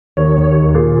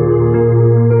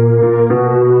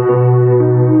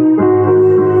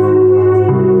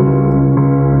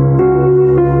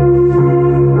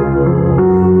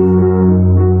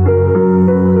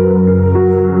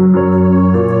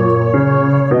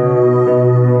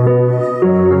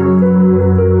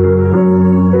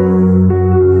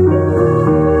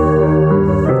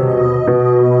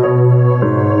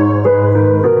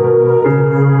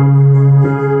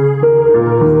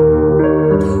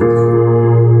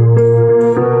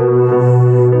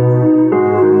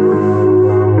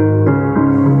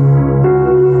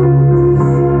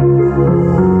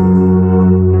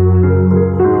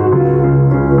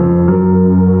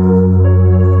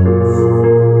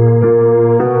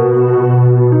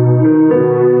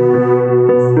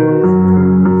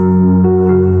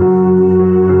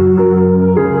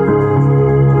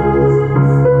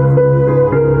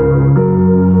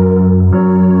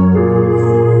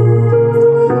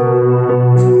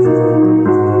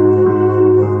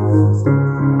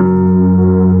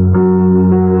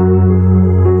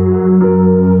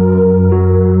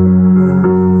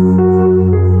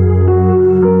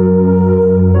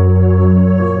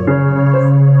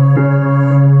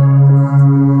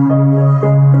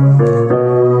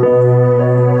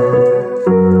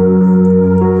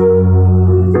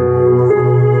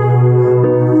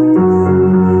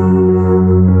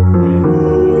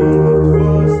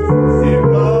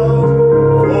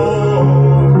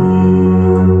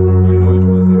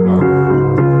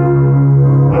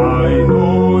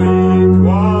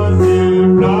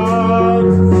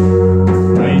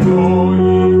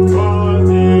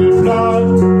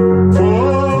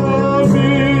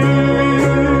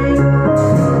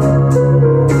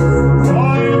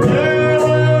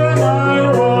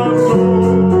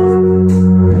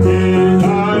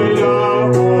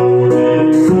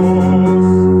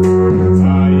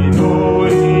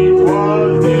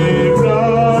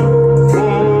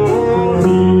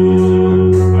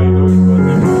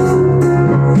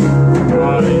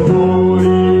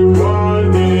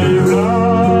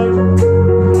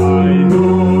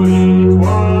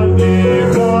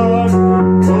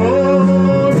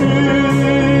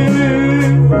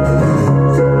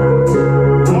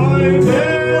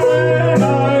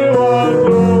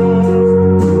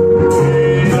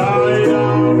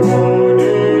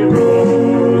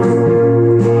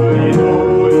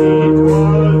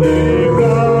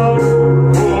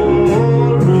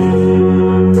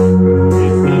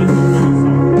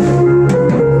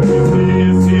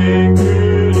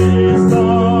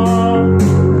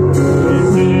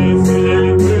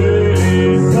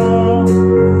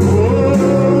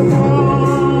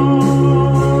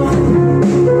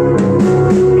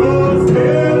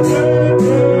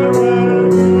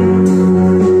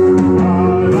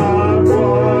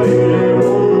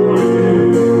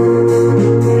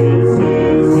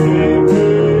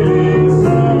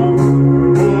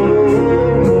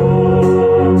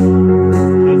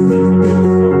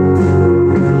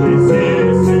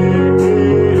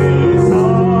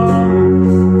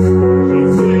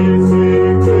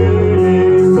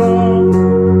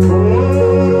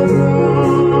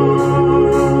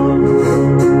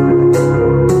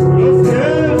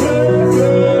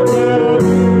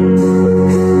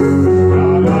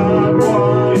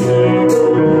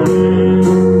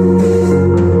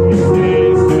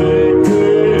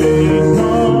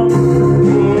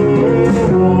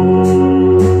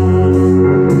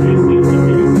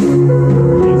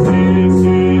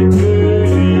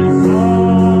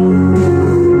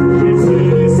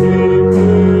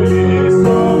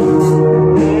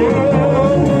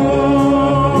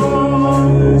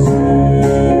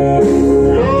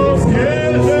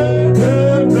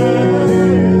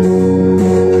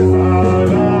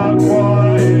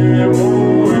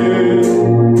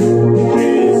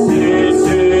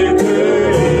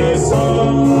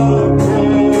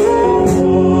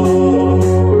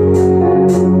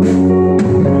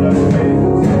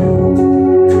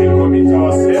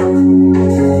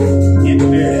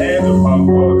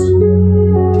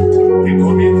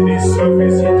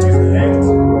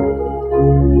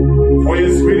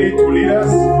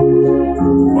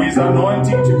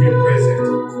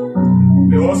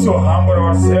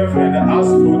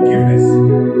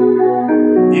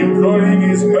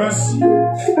His mercy,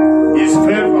 His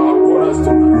favor upon us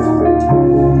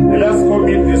tonight. Let us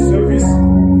commit this service.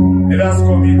 Let us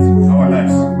commit our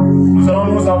lives. Nous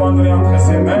allons nous abandonner entre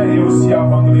ses mains et aussi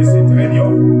abandonner cette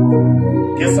réunion.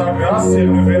 Que sa grâce se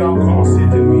révèle encore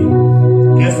cette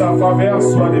nuit. Que sa faveur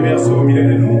soit déversée au milieu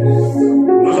de nous.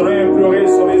 Nous allons implorer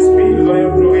son esprit, nous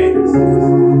allons implorer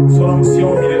son onction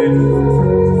au milieu de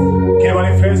nous. Qu'il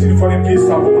manifeste une fois de plus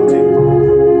sa bonté.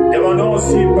 Demandons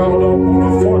aussi pardon pour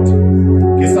nos fautes.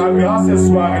 Que sa grâce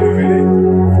soit révélée.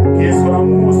 Que son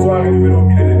amour soit révélé au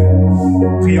milieu de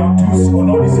nous. Prions tous au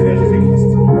nom du Seigneur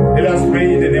Jésus-Christ. Let us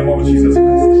pray in the name of Jesus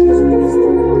Christ.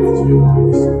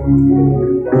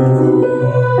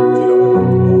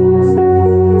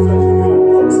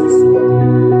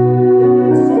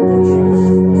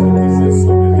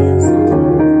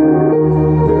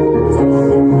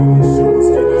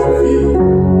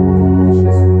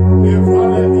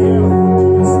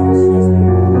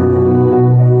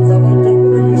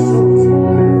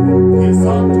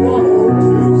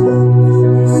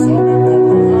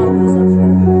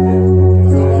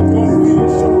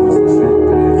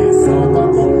 Santa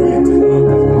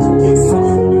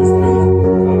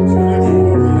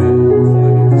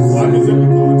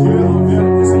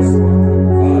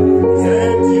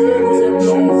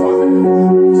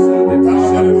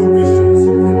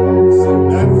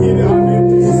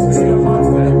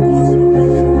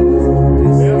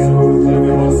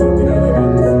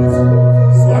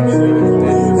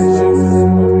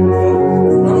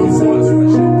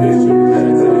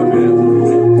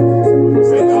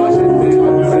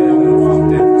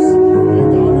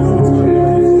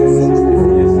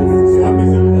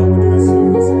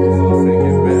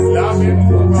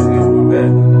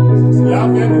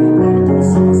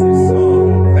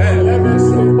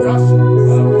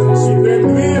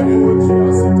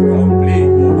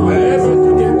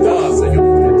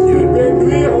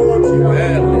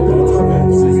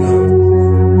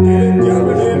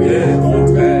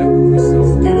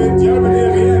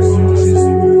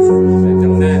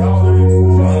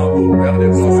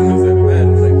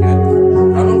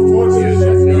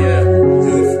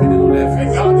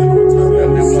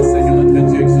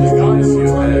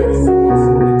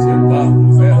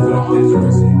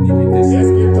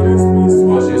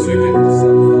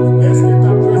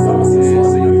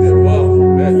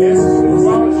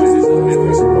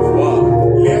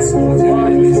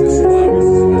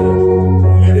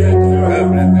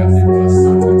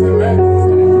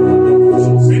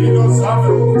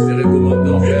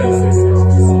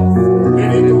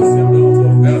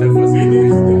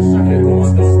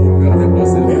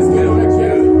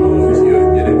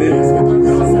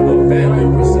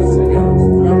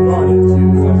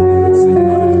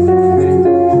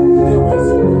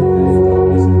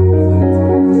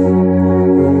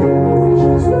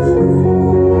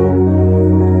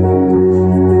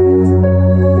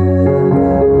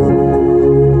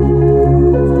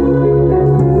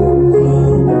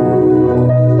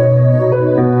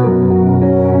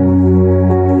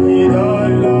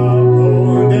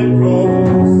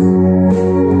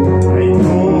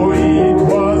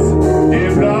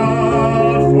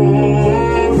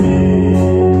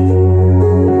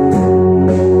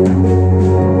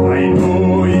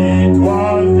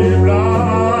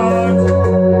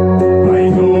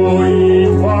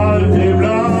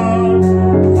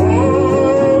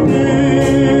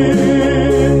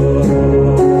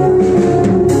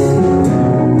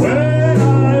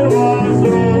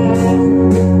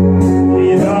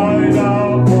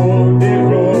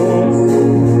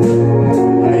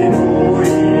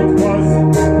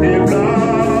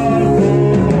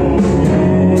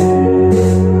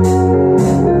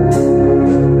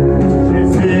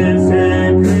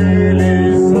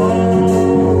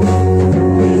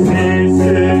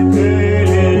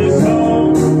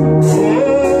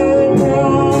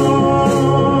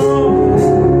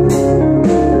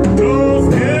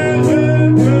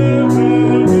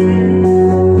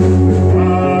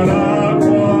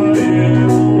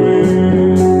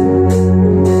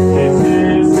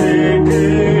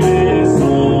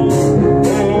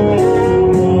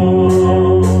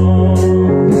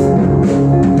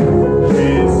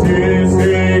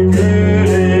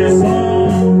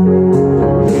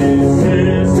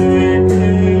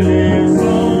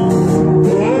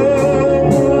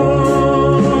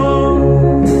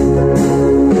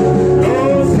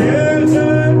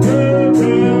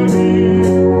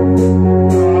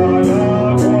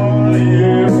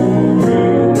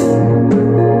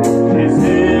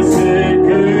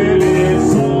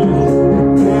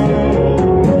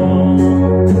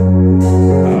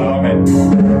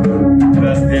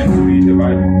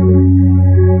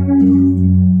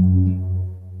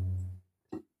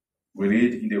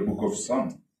of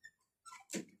Psalm.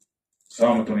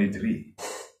 Psalm 23.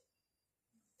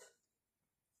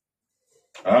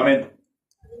 Amen.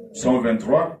 Psalm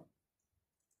 23.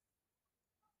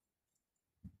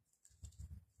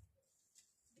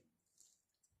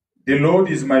 The Lord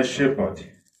is my shepherd,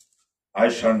 I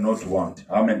shall not want.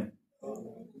 Amen.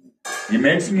 He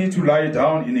makes me to lie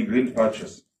down in the green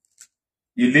pastures.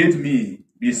 He leads me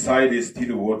beside the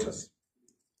still waters.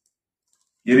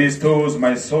 He restores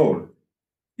my soul.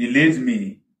 He leads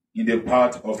me in the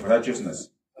path of righteousness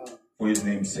for his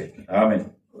name's sake.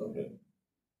 Amen.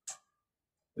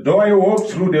 Though I walk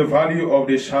through the valley of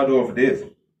the shadow of death,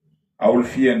 I will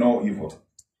fear no evil.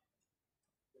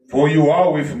 For you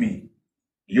are with me.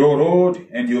 Your rod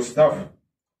and your staff,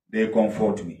 they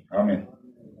comfort me. Amen.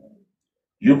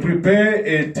 You prepare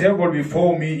a table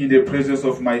before me in the presence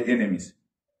of my enemies.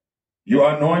 You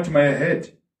anoint my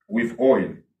head with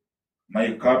oil.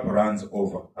 My cup runs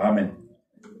over. Amen.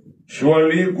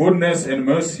 Surely goodness and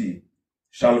mercy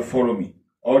shall follow me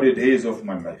all the days of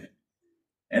my life,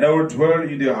 and I will dwell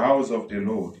in the house of the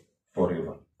Lord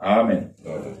forever. Amen.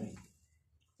 Amen.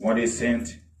 What is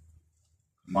sent,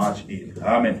 march in.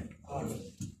 Amen. Amen.